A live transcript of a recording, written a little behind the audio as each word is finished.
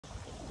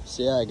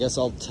So yeah, I guess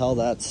I'll tell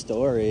that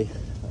story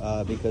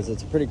because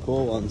it's a pretty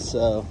cool one.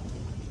 So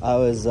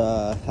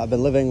I've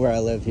been living where I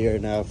live here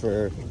now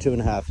for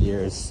 2.5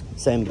 years,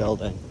 same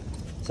building,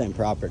 same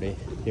property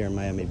here in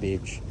Miami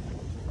Beach.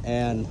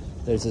 And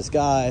there's this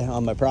guy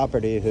on my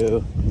property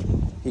who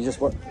he just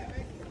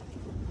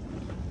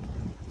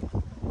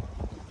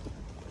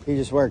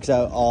works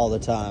out all the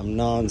time,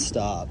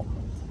 non-stop.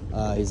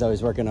 He's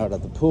always working out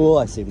at the pool.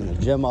 I see him in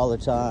the gym all the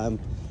time.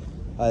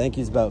 I think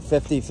he's about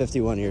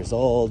 51 years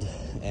old,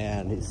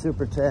 and he's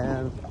super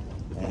tan,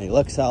 and he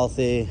looks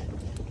healthy,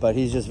 but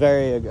he's just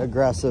very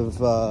aggressive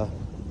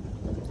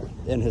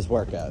in his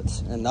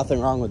workouts, and nothing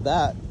wrong with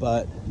that.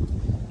 But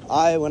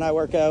when I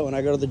work out, when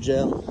I go to the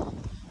gym,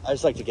 I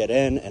just like to get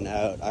in and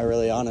out. I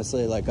really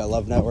honestly, I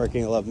love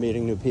networking, I love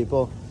meeting new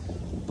people,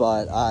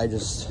 but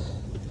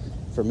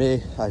for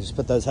me, I just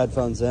put those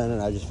headphones in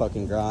and I just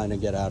fucking grind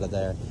and get out of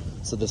there.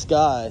 So this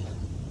guy,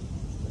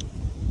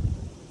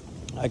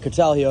 I could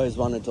tell he always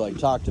wanted to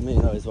talk to me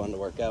and always wanted to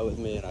work out with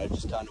me, and I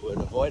just kind of would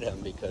avoid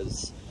him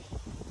because,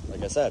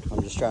 like I said,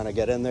 I'm just trying to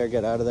get in there,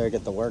 get out of there,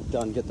 get the work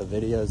done, get the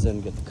videos in,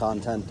 get the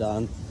content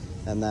done,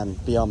 and then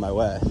be on my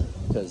way.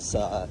 Because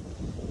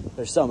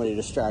there's so many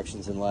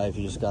distractions in life.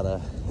 You just gotta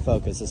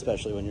focus,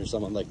 especially when you're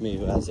someone like me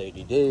who has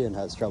ADD and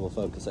has trouble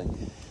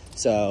focusing.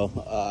 So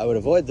I would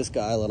avoid this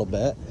guy a little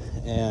bit,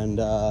 and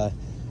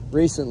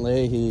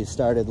recently he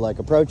started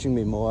approaching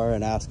me more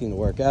and asking to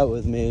work out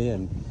with me,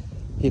 and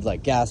he'd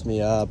gas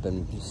me up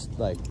and just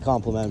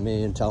compliment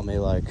me and tell me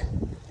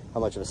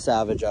how much of a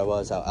savage I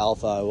was, how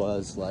alpha I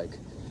was.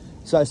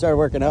 So I started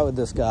working out with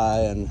this guy,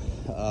 and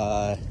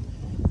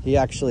he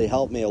actually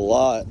helped me a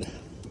lot.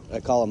 I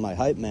call him my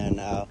hype man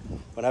now.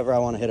 Whenever I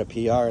want to hit a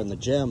PR in the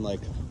gym,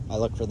 I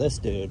look for this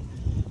dude,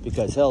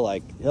 because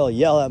he'll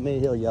yell at me,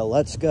 he'll yell,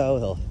 "Let's go,"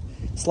 he'll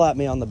slap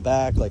me on the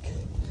back.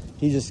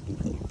 He just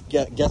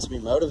gets me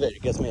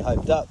motivated, gets me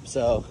hyped up.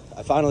 So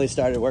I finally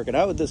started working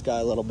out with this guy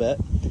a little bit,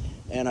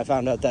 and I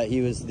found out that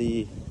he was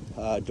the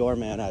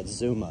doorman at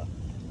Zuma.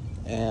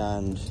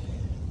 And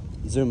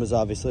Zuma's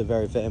obviously a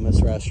very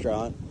famous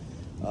restaurant,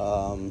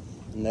 and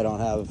they don't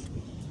have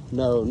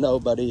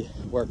nobody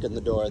working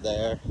the door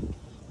there.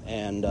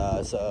 And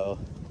so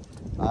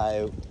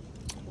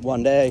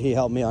one day he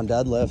helped me on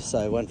deadlifts.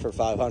 I went for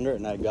 500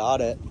 and I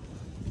got it.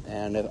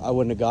 And I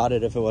wouldn't have got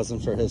it if it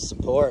wasn't for his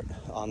support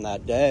on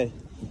that day.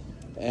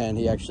 And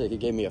he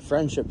gave me a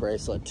friendship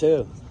bracelet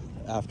too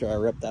after I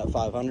ripped that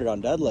 500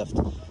 on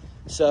deadlift.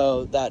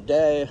 So that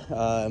day,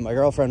 my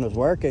girlfriend was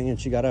working, and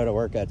she got out of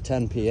work at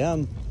 10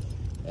 p.m.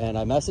 And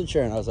I messaged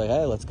her and I was like,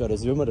 "Hey, let's go to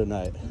Zuma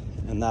tonight."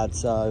 And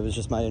it was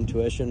just my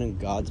intuition and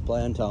God's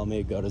plan telling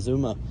me to go to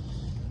Zuma.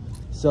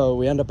 So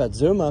we end up at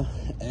Zuma,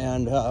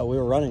 and we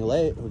were running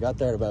late. We got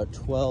there at about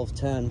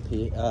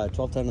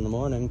 12:10 in the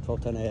morning,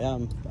 12:10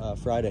 a.m.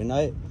 Friday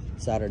night,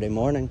 Saturday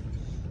morning.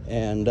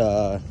 And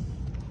I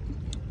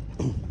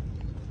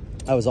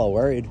was all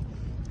worried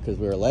because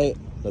we were late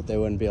that they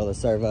wouldn't be able to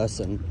serve us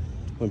and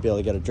wouldn't be able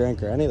to get a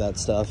drink or any of that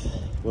stuff.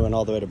 We went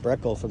all the way to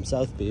Brickell from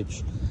South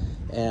Beach,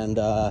 and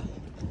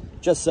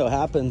just so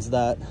happens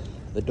that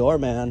the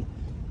doorman,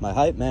 my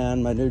hype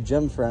man, my new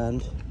gym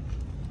friend,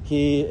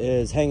 he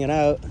is hanging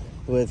out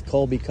with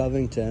Colby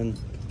Covington,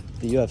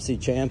 the UFC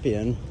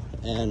champion,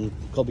 and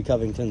Colby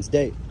Covington's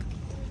date.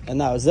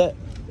 And that was it.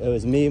 It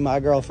was me,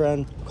 my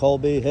girlfriend,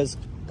 Colby, his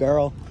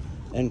girl,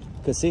 and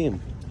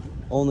Kasim.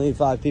 Only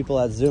 5 people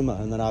at Zuma,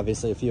 and then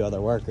obviously a few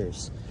other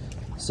workers.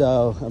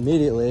 So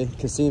immediately,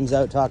 Kasim's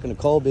out talking to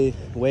Colby,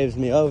 waves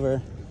me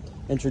over,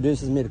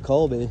 introduces me to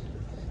Colby,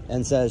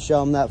 and says,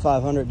 "Show him that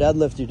 500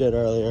 deadlift you did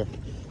earlier."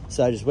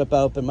 So I just whip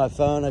open my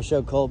phone, I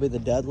show Colby the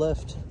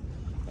deadlift,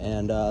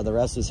 and the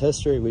rest is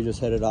history. We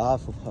just hit it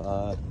off.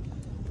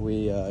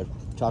 We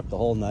talked the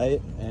whole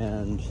night,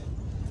 and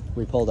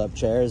we pulled up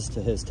chairs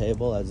to his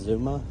table at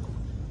Zuma,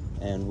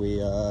 and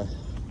we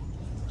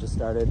just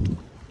started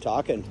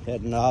talking,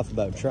 hitting off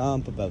about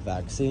Trump, about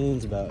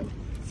vaccines, about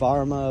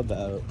pharma,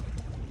 about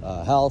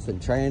health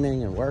and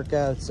training and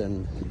workouts,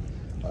 and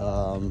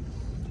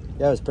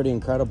yeah, it was pretty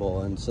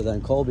incredible. And so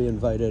then Colby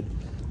invited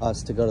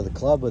us to go to the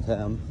club with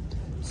him.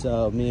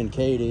 So me and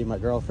Katie, my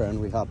girlfriend,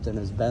 we hopped in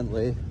his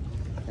Bentley,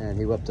 and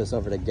he whipped us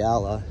over to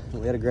Gala, and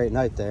we had a great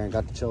night there and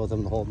got to chill with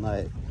him the whole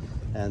night.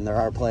 And there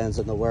are plans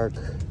in the work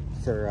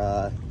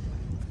for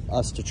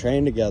us to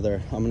train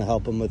together. I'm gonna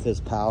help him with his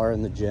power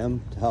in the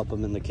gym, to help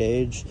him in the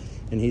cage,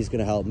 and he's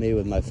gonna help me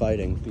with my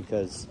fighting,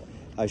 because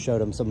I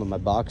showed him some of my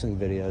boxing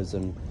videos,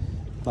 and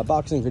my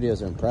boxing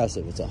videos are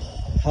impressive. It's a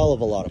hell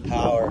of a lot of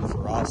power,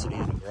 ferocity,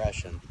 and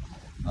aggression,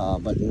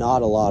 but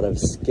not a lot of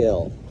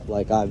skill.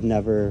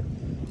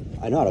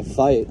 I know how to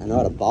fight, I know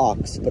how to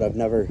box, but I've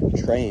never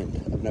trained.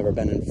 I've never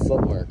been in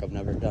footwork. I've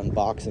never done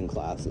boxing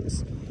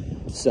classes.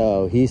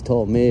 So he's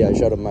told me, I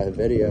showed him my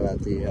video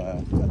at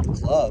the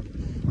club.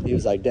 He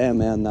was like, "Damn,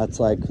 man, that's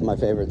my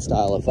favorite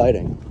style of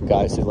fighting.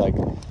 Guys who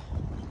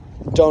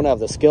don't have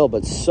the skill,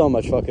 but so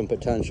much fucking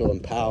potential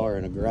and power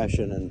and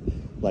aggression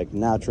and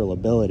natural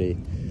ability."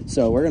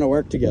 So we're gonna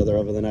work together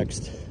over the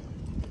next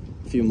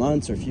few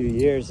months or few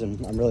years,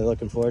 and I'm really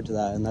looking forward to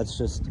that. And that's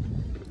just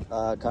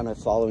kind of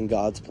following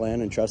God's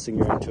plan and trusting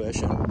your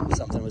intuition.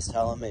 Something was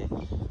telling me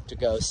to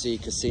go see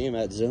Kasim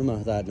at Zuma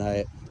that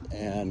night,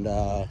 and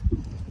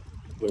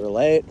we were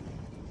late.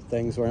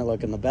 Things weren't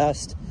looking the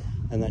best,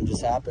 and then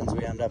just happens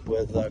we end up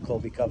with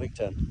Colby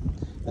Covington.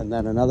 And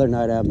then another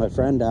night I had my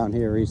friend down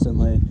here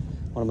recently,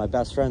 one of my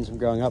best friends from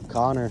growing up,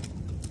 Connor,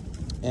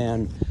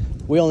 and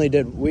we ate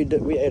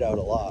out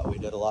a lot. We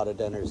did a lot of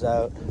dinners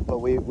out, but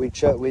we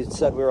said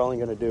we were only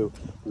going to do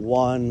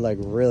one like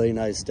really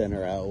nice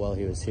dinner out while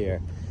he was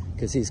here,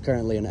 because he's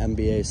currently an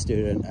MBA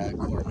student at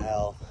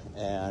Cornell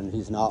and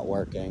he's not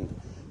working,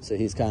 so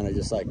he's kind of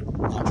just like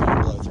not trying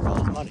to blow through all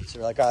his money. So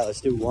we're like, all right, let's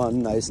do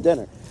one nice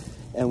dinner.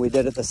 And we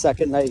did it the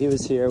second night he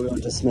was here. We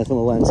went to Smith &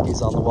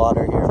 Wollensky's on the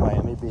water here in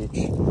Miami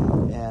Beach,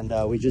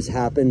 and we just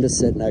happened to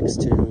sit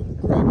next to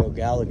Greg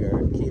O'Gallagher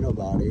at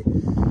Kinobody.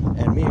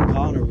 And me and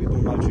Connor, we've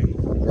been watching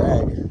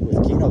Greg with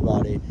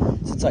Kinobody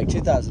since like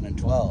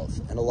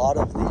 2012, and a lot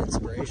of the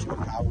inspiration of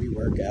how we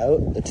work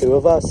out, the two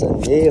of us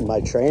and me and my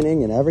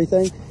training and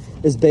everything,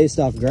 is based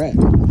off Greg.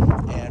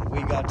 And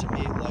we got to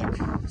meet like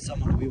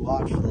someone we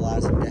watched for the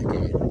last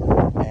decade,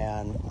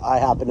 and I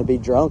happen to be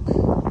drunk.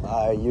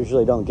 I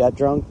usually don't get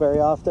drunk very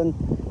often,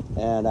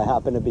 and I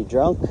happened to be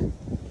drunk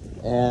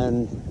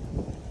and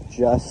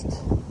just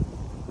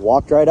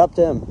walked right up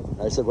to him.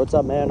 I said, "What's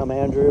up, man? I'm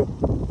Andrew.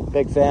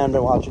 Big fan,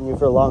 been watching you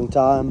for a long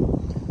time.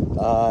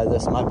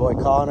 This is my boy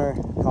Connor.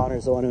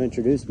 Connor's the one who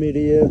introduced me to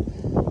you."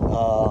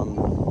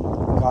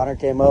 Connor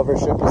came over,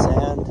 shook his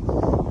hand,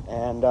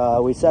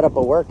 and we set up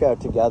a workout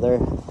together,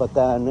 but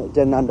then it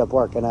didn't end up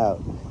working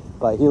out.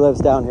 But he lives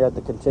down here at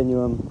the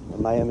Continuum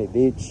in Miami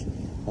Beach,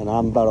 and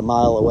I'm about a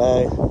mile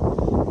away.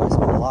 I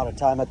spend a lot of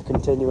time at the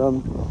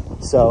Continuum,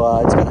 so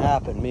it's going to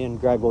happen. Me and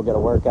Greg will get a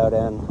workout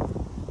in.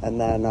 And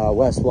then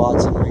Wes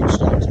Watson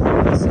reached out to me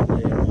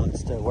recently and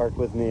wants to work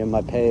with me and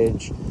my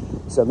page.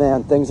 So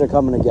man, things are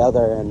coming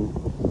together, and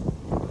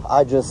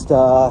I just,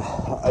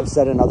 I've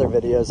said in other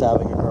videos,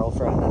 having a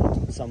girlfriend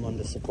and someone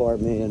to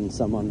support me and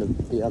someone to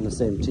be on the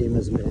same team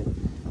as me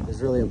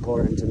is really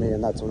important to me,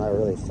 and that's when I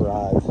really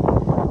thrive.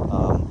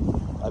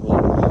 I mean,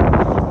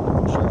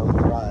 I'm sure I would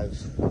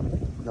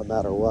thrive no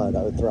matter what.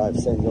 I would thrive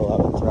single, I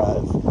would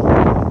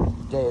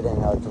thrive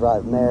dating, I would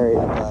thrive married,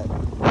 but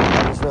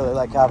I just really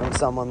like having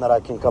someone that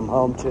I can come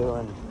home to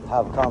and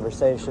have a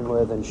conversation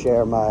with and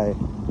share my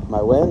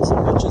wins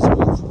and riches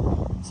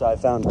with. So I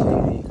found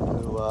Katie,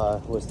 who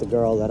was the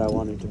girl that I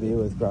wanted to be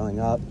with growing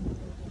up.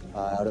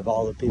 Out of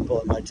all the people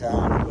in my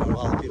town, out of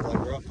all the people I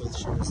grew up with,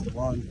 she was the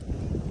one.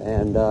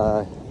 And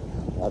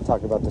I've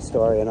talked about the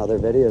story in other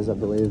videos, I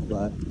believe,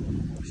 but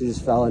she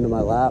just fell into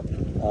my lap.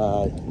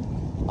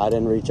 I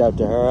didn't reach out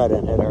to her, I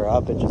didn't hit her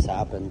up, it just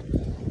happened.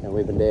 And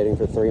we've been dating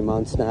for 3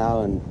 months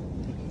now, and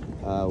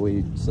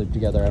we sleep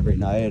together every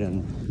night,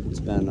 and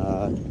it's been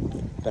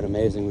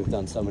amazing. We've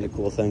done so many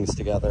cool things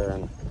together,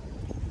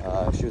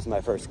 and she was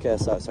my first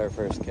kiss, I was her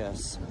first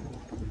kiss.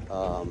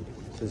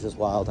 It's just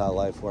wild how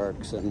life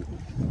works, and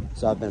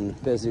so I've been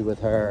busy with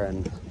her,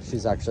 and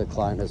she's actually a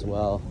client as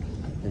well,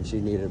 and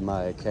she needed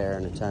my care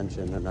and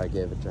attention, and I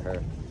gave it to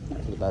her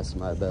to the best of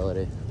my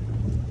ability.